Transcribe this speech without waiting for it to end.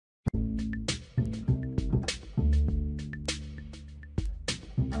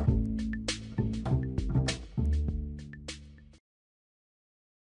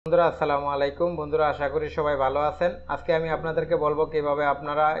বন্ধুরা আসসালামু আলাইকুম। বন্ধুরা আশা করি সবাই ভালো আছেন। আজকে আমি আপনাদেরকে বলবো কিভাবে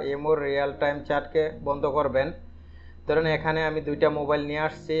আপনারা ইমোর রিয়েল টাইম চ্যাটকে বন্ধ করবেন। ধরুন এখানে আমি দুইটা মোবাইল নিয়ে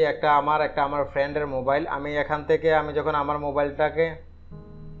আসছি, একটা আমার ফ্রেন্ডের মোবাইল। আমি এখান থেকে যখন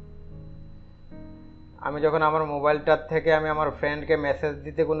আমার মোবাইলটার থেকে আমি আমার ফ্রেন্ডকে মেসেজ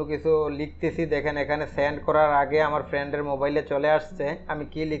দিতে কোনো কিছু লিখতেছি, দেখেন এখানে সেন্ড করার আগে আমার ফ্রেন্ডের মোবাইলে চলে আসছে আমি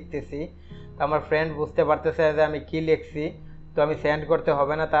কি লিখতেছি। তো আমার ফ্রেন্ড বুঝতে পারতেছে যে আমি কি লিখছি, তো আমি সেন্ড করতে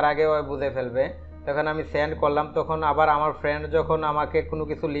হবে না, তার আগে ও বুঝে ফেলবে। তখন আমি সেন্ড করলাম, তখন আবার আমার ফ্রেন্ড যখন আমাকে কোনো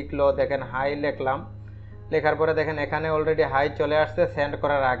কিছু লিখলো, দেখেন হাই লিখলাম, লেখার পরে দেখেন এখানে অলরেডি হাই চলে আসছে সেন্ড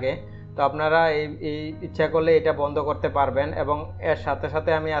করার আগে। তো আপনারা এই ইচ্ছা করলে এটা বন্ধ করতে পারবেন। এবং এর সাথে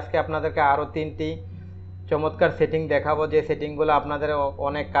সাথে আমি আজকে আপনাদেরকে আরও 3টি চমৎকার সেটিং দেখাবো, যে সেটিংগুলো আপনাদের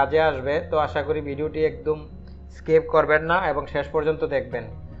অনেক কাজে আসবে। তো আশা করি ভিডিওটি একদম স্কিপ করবেন না এবং শেষ পর্যন্ত দেখবেন।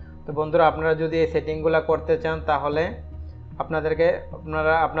 তো বন্ধুরা আপনারা যদি এই সেটিংগুলো করতে চান তাহলে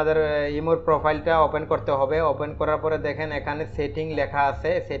আপনাদের ইমোর প্রোফাইলটা ওপেন করতে হবে। ওপেন করার পরে দেখেন এখানে সেটিং লেখা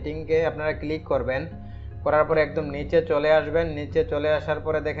আছে, সেটিংকে আপনারা ক্লিক করবেন। করার পরে একদম নিচে চলে আসবেন। নিচে চলে আসার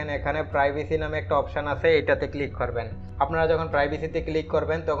পরে দেখেন এখানে প্রাইভেসি নামে একটা অপশান আছে, এটাতে ক্লিক করবেন। আপনারা যখন প্রাইভেসিতে ক্লিক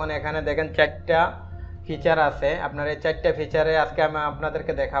করবেন তখন এখানে দেখেন 4টা ফিচার আছে। আপনার এই 4টা ফিচারে আজকে আমি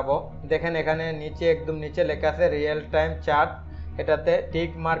আপনাদেরকে দেখাবো। দেখেন এখানে নিচে একদম নিচে লেখা আছে রিয়েল টাইম চ্যাট, এটাতে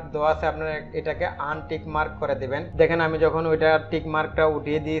টিক মার্ক দেওয়া আছে, আপনারা এটাকে আনটিক মার্ক করে দিবেন। দেখেন আমি যখন ওইটা টিক মার্কটা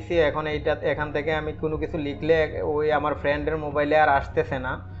উঠিয়ে দিয়েছি, এখন এখান থেকে আমি কোনো কিছু লিখলে ওই আমার ফ্রেন্ডের মোবাইলে আর আসতেছে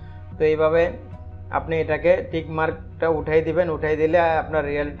না। তো এইভাবে আপনি এটাকে টিক মার্কটা উঠাই দিবেন। উঠাই দিলে আপনার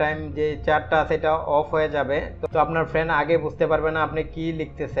রিয়েল টাইম যে চ্যাটটা আছে এটা অফ হয়ে যাবে। তো আপনার ফ্রেন্ড আগে বুঝতে পারবে না আপনি কি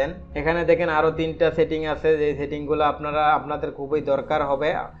লিখতেছেন। এখানে দেখেন আরও 3টা সেটিং আছে, যে সেটিংগুলো আপনাদের খুবই দরকার হবে।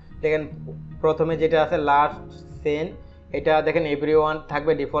 দেখেন প্রথমে যেটা আছে লাস্ট সেন, এটা দেখেন এভরিওয়ান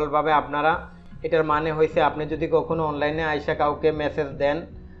থাকবে ডিফল্টভাবে। আপনারা এটার মানে হয়েছে আপনি যদি কখনো অনলাইনে আইসা কাউকে মেসেজ দেন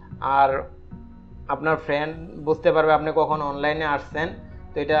আর আপনার ফ্রেন্ড বুঝতে পারবে আপনি কখন অনলাইনে আসছেন,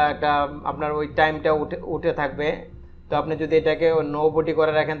 তো এটা একটা আপনার ওই টাইমটা উঠে থাকবে। তো আপনি যদি এটাকে নো বডি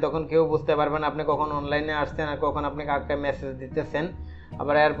করে রাখেন তখন কেউ বুঝতে পারবেন আপনি কখন অনলাইনে আসছেন আর কখন আপনি কাউকে মেসেজ দিতেছেন।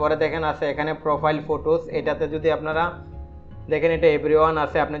 আবার এরপরে দেখেন আছে এখানে প্রোফাইল ফটোস, এটাতে যদি আপনারা দেখেন এটা এভরিওয়ান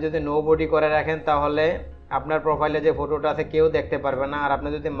আছে, আপনি যদি নো বডি করে রাখেন তাহলে আপনার প্রোফাইলে যে ফটোটা আছে কেউ দেখতে পারবে না। আর আপনি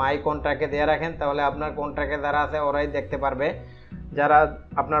যদি মাই কন্ট্যাক্টে দিয়ে রাখেন তাহলে আপনার কন্ট্যাক্টে যারা আছে ওরাই দেখতে পারবে, যারা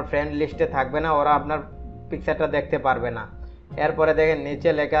আপনার ফ্রেন্ড লিস্টে থাকবে না ওরা আপনার পিকচারটা দেখতে পারবে না। এরপরে দেখেন নিচে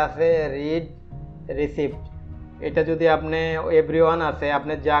লেখা আছে রিড রিসিপ্ট, এটা যদি আপনি এভরিওয়ান আছে,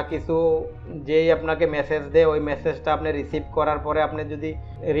 আপনি যা কিছু যেই আপনাকে মেসেজ দেয় ওই মেসেজটা আপনি রিসিভ করার পরে আপনি যদি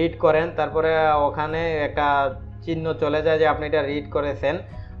রিড করেন তারপরে ওখানে একটা চিহ্ন চলে যায় যে আপনি এটা রিড করেছেন।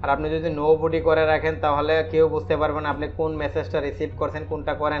 আর আপনি যদি নো বডি করে রাখেন তাহলে কেউ বুঝতে পারবেন আপনি কোন মেসেজটা রিসিভ করছেন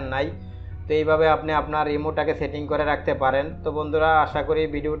কোনটা করেন নাই। তো এইভাবে আপনি আপনার ইমোটাকে সেটিং করে রাখতে পারেন। তো বন্ধুরা আশা করি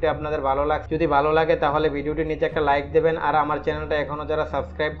ভিডিওটি আপনাদের ভালো লাগে। যদি ভালো লাগে তাহলে ভিডিওটির নিচে একটা লাইক দেবেন। আর আমার চ্যানেলটা এখনও যারা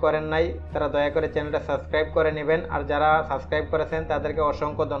সাবস্ক্রাইব করেন নাই তারা দয়া করে চ্যানেলটা সাবস্ক্রাইব করে নেবেন। আর যারা সাবস্ক্রাইব করেছেন তাদেরকে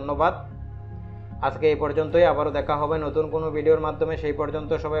অসংখ্য ধন্যবাদ। আজকে এই পর্যন্তই, আবারও দেখা হবে নতুন কোনো ভিডিওর মাধ্যমে। সেই পর্যন্ত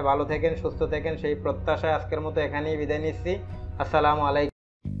সবাই ভালো থাকেন, সুস্থ থাকেন, সেই প্রত্যাশায় আজকের মতো এখানেই বিদায় নিচ্ছি। আসসালামু আলাইকুম।